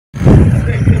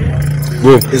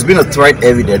It's been a threat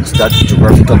evidence that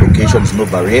geographical location is no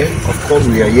barrier. Of course,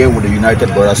 we are here with the United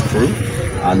Brothers crew,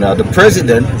 and the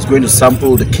president is going to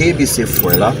sample the Kebbi safe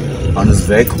fueler on his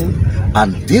vehicle,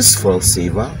 and this fuel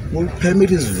saver will permit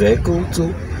his vehicle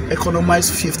to economize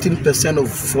 15%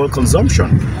 of fuel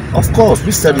consumption. Of course,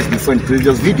 we said this before in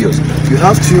previous videos. You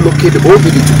have to locate the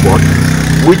Obdii port,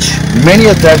 which many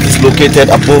a times is located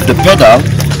above the pedal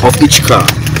of each car.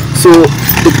 So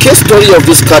the case study of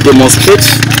this car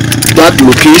demonstrates that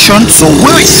location. So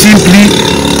we simply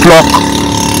plug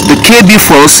the Kebbi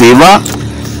fuel saver,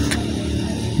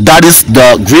 that is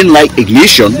the green light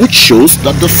ignition, which shows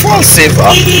that the fuel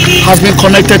saver has been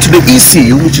connected to the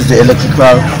ECU, which is the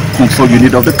electrical control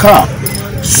unit of the car.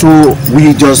 So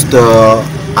we just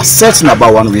are certain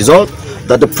about one result,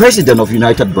 that the president of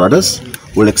United Brothers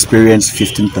will experience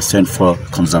 15% fuel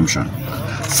consumption.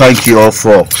 Thank you all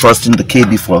for trusting the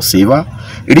Kebbi fuel saver.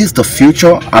 It is the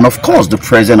future and of course the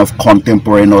present of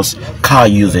contemporaneous car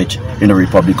usage in the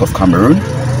Republic of Cameroon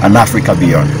and Africa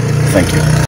beyond. Thank you.